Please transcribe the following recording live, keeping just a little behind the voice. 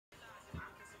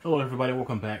Hello everybody,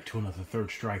 welcome back to another Third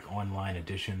Strike Online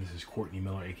edition. This is Courtney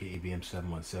Miller, aka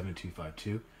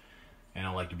Bm717252, and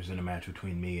I'd like to present a match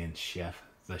between me and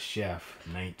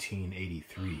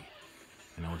TheChef1983.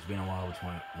 I know it's been a while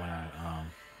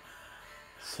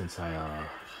since I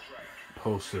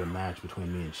posted a match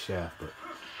between me and Chef, but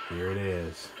here it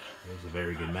is. It was a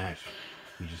very good match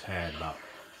we just had about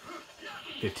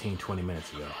 15-20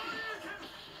 minutes ago.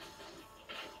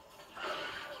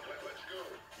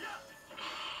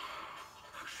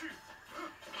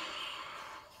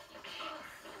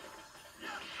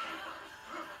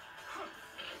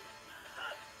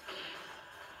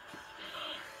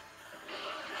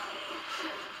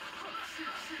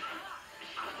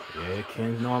 Yeah,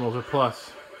 Ken's normals are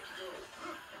plus.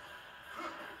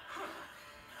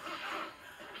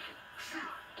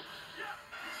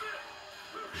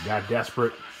 Got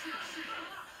desperate.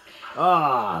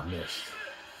 Ah, missed.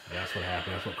 That's what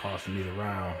happened. That's what cost me the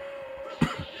round.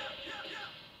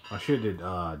 I should have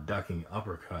did ducking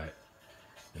uppercut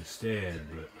instead,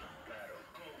 but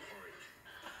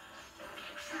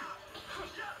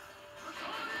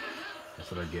that's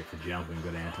what I get for jumping.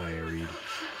 Good anti-air read.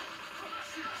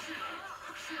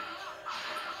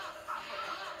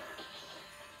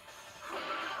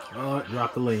 Oh,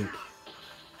 drop the link.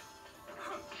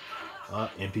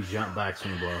 Empty jump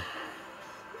backswing blow.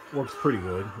 Works pretty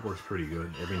good. Works pretty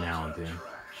good every now and then.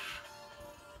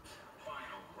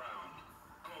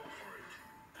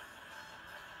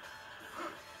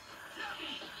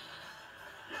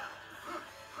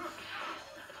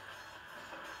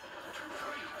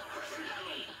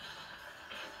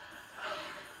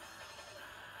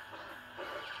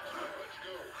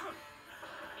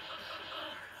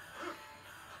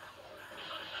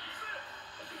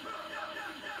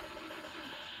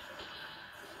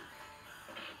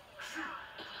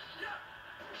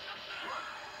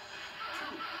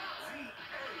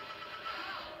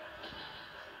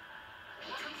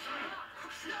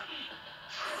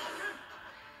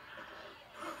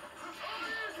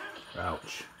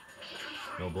 Ouch.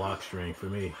 No block string for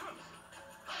me.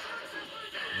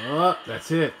 Oh,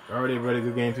 that's it. Already everybody,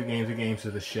 good game, 2 games, 2 games to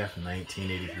the Chef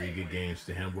 1983. Good games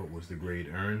to him. What was the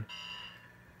grade earned?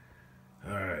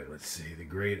 Alright, let's see. The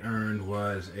grade earned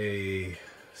was a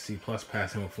C+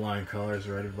 passing with flying colors.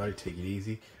 Alright, everybody, take it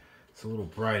easy. It's a little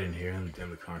bright in here. Let me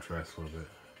dim the contrast a little bit.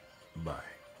 Bye.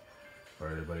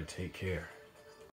 Alright, everybody, take care.